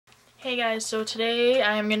Hey guys, so today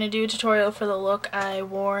I'm going to do a tutorial for the look I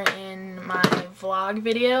wore in my vlog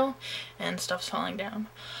video, and stuff's falling down.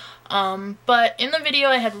 But in the video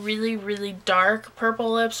I had really dark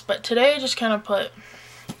purple lips, but today I just kind of put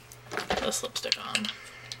this lipstick on.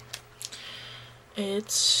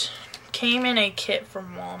 It came in a kit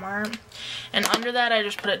from Walmart, and under that I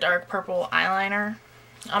just put a dark purple eyeliner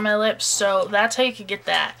on my lips, so that's how you could get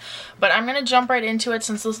that. But I'm going to jump right into it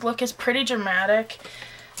since this look is pretty dramatic.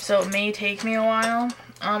 So it may take me a while.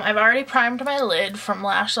 I've already primed my lid from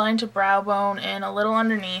lash line to brow bone and a little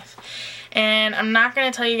underneath. And I'm not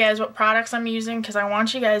going to tell you guys what products I'm using because I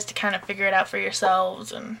want you guys to kind of figure it out for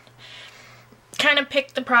yourselves and kind of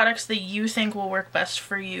pick the products that you think will work best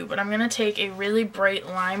for you. But I'm going to take a really bright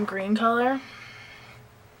lime green color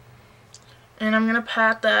and I'm going to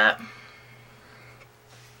pat that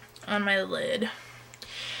on my lid.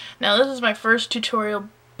 Now this is my first tutorial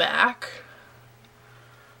back,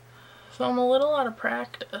 so I'm a little out of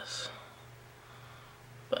practice,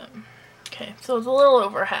 but okay, so it's a little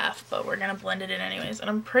over half, but we're gonna blend it in anyways, and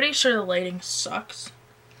I'm pretty sure the lighting sucks,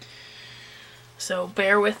 so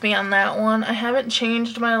bear with me on that one. I haven't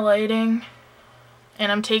changed my lighting,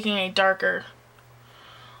 and I'm taking a darker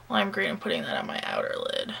lime green and putting that on my outer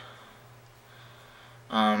lid.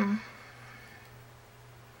 I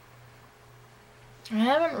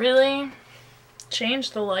haven't really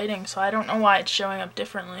changed the lighting, so I don't know why it's showing up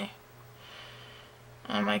differently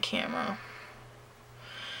on my camera.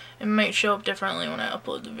 It might show up differently when I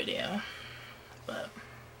upload the video, but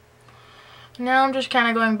now I'm just kind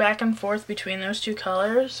of going back and forth between those two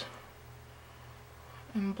colors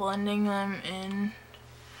and blending them in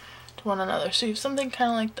to one another, so you have something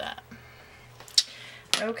kind of like that.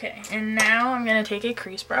 Okay, and now I'm going to take a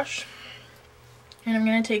crease brush and I'm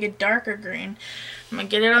going to take a darker green. I'm going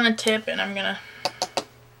to get it on the tip and I'm going to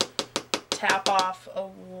tap off a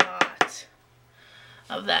lot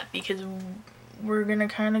of that because we're gonna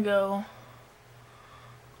kind of go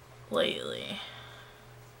lightly,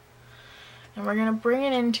 and we're gonna bring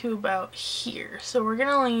it into about here, so we're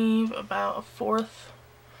gonna leave about a fourth,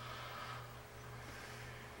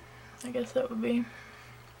 I guess that would be,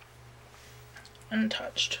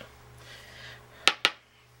 untouched.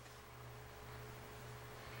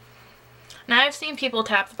 Now I've seen people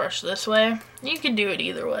tap the brush this way. You could do it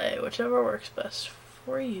either way, whichever works best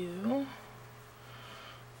for you.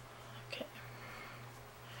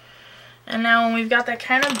 And now when we've got that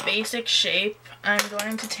kind of basic shape, I'm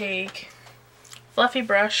going to take a fluffy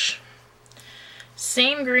brush,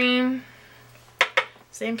 same green,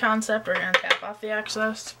 same concept, we're going to tap off the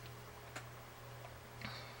excess,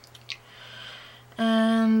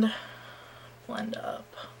 and blend up.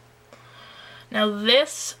 Now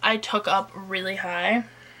this I took up really high,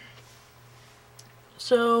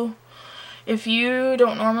 so if you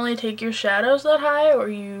don't normally take your shadows that high or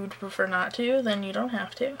you'd prefer not to, then you don't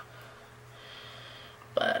have to.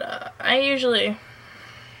 But I usually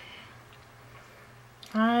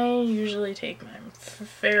take mine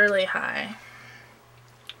fairly high,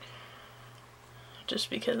 just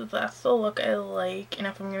because that's the look I like. And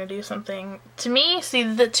if I'm gonna do something, to me,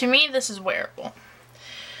 this is wearable.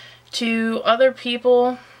 To other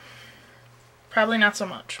people, probably not so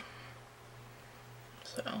much.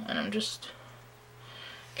 So, and I'm just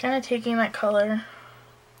kind of taking that color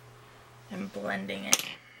and blending it.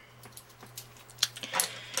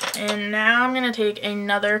 And now I'm going to take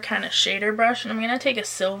another kind of shader brush, and I'm going to take a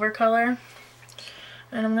silver color,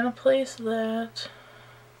 and I'm going to place that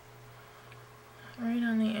right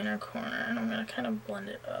on the inner corner, and I'm going to kind of blend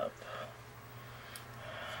it up.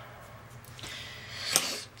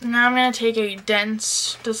 Now I'm going to take a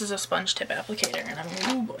dense, this is a sponge tip applicator, and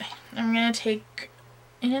I'm going to take,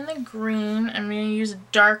 in the green, I'm going to use a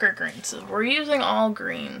darker green, so we're using all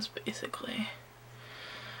greens basically,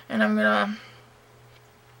 and I'm going to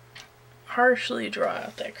harshly draw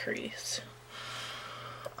out that crease.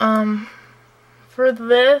 For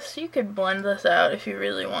this, you could blend this out if you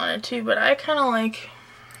really wanted to, but I kind of like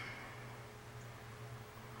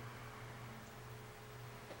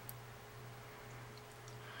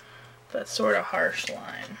that sort of harsh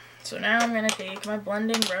line. So now I'm going to take my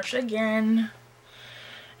blending brush again,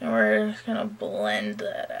 and we're just going to blend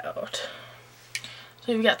that out.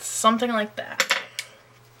 So you've got something like that.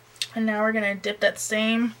 And now we're going to dip that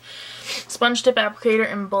same sponge tip applicator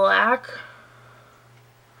in black,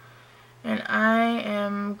 and I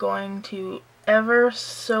am going to ever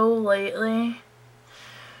so lightly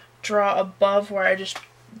draw above where I just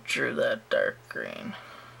drew that dark green.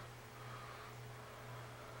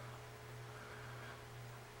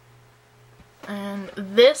 And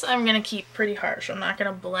this I'm going to keep pretty harsh. I'm not going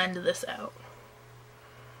to blend this out.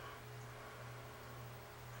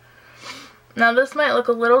 Now this might look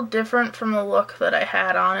a little different from the look that I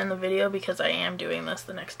had on in the video because I am doing this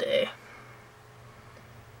the next day.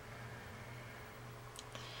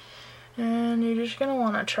 And you're just going to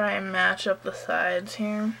want to try and match up the sides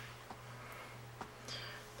here.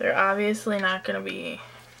 They're obviously not going to be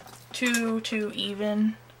too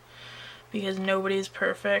even because nobody's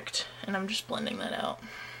perfect, and I'm just blending that out.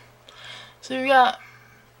 So you got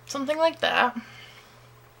something like that.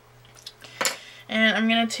 And I'm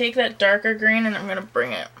going to take that darker green and I'm going to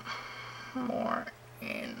bring it more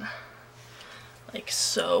in like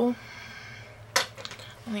so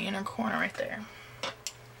on the inner corner right there.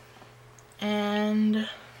 And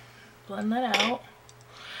blend that out.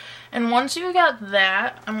 And once you got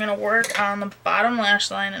that, I'm going to work on the bottom lash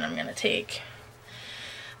line, and I'm going to take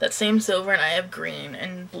that same silver, and I have green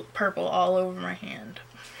and purple all over my hand.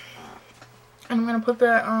 And I'm going to put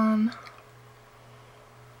that on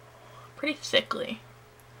pretty thickly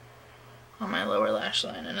on my lower lash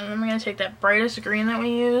line. And then I'm going to take that brightest green that we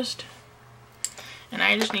used, and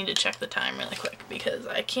I just need to check the time really quick because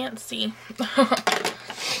I can't see.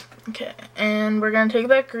 Okay, and we're going to take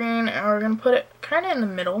that green and we're going to put it kind of in the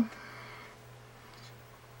middle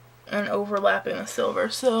and overlapping the silver.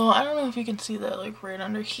 So I don't know if you can see that, like right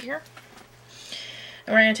under here.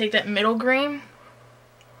 And we're going to take that middle green,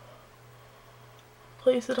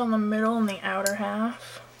 place it on the middle in the outer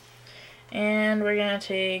half, and we're going to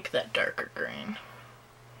take that darker green.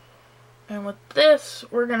 And with this,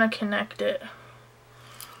 we're going to connect it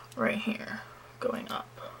right here, going up.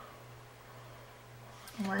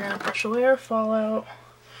 And we're going to brush away our fallout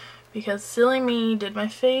because silly me did my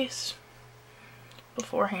face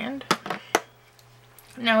beforehand.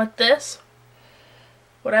 Now with this,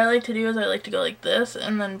 what I like to do is I like to go like this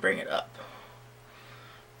and then bring it up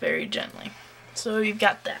very gently. So you've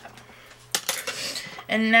got that.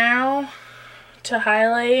 And now to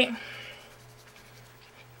highlight,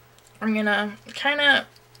 I'm going to kind of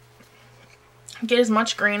get as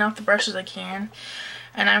much green off the brush as I can.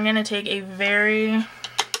 And I'm going to take a very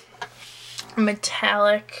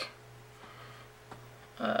metallic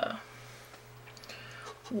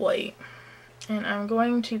white, and I'm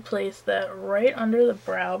going to place that right under the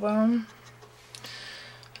brow bone.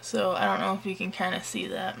 So I don't know if you can kind of see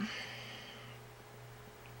that.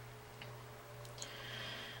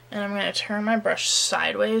 And I'm going to turn my brush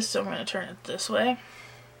sideways, so I'm going to turn it this way,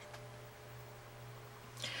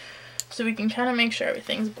 so we can kind of make sure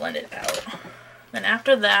everything's blended out. Then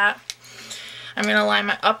after that, I'm going to line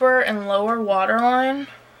my upper and lower waterline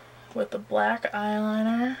with the black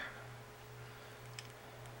eyeliner.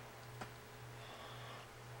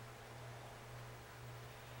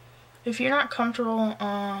 If you're not comfortable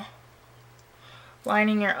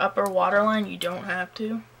lining your upper waterline, you don't have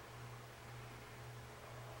to.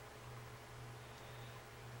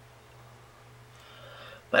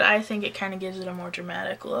 But I think it kind of gives it a more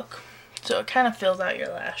dramatic look. So it kind of fills out your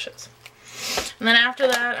lashes. And then after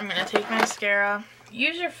that, I'm going to take my mascara.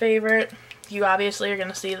 Use your favorite. You obviously are going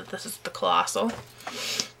to see that this is the Colossal.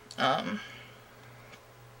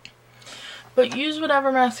 But use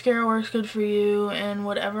whatever mascara works good for you, and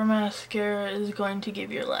whatever mascara is going to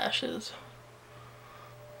give your lashes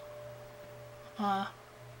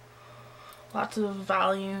lots of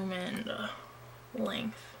volume and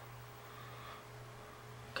length.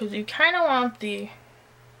 Because you kind of want the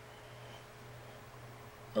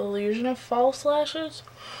illusion of false lashes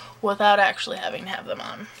without actually having to have them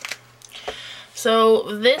on.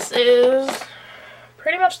 So this is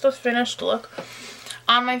pretty much the finished look.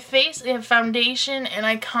 On my face, I have foundation, and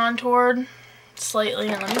I contoured slightly.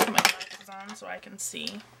 And let me put my glasses on so I can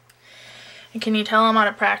see. And can you tell I'm out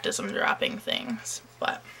of practice? I'm dropping things.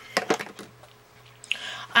 But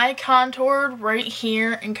I contoured right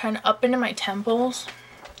here and kind of up into my temples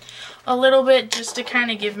a little bit, just to kind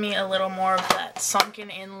of give me a little more of that sunken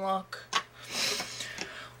in look,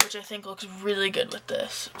 which I think looks really good with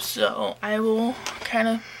this. So I will kind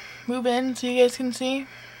of move in so you guys can see.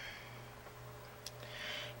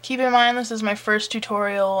 Keep in mind, this is my first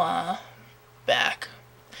tutorial back,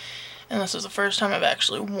 and this is the first time I've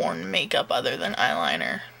actually worn makeup other than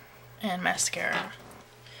eyeliner and mascara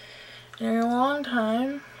in a long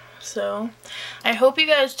time. So I hope you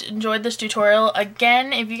guys enjoyed this tutorial.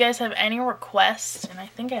 Again, if you guys have any requests, and I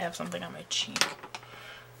think I have something on my cheek.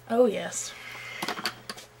 Oh yes.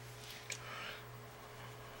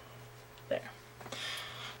 There.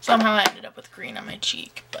 Somehow I ended up with green on my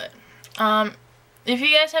cheek, but if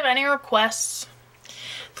you guys have any requests,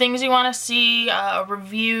 things you want to see,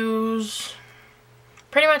 reviews,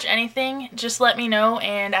 pretty much anything, just let me know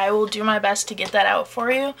and I will do my best to get that out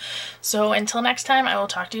for you. So until next time, I will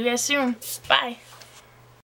talk to you guys soon. Bye!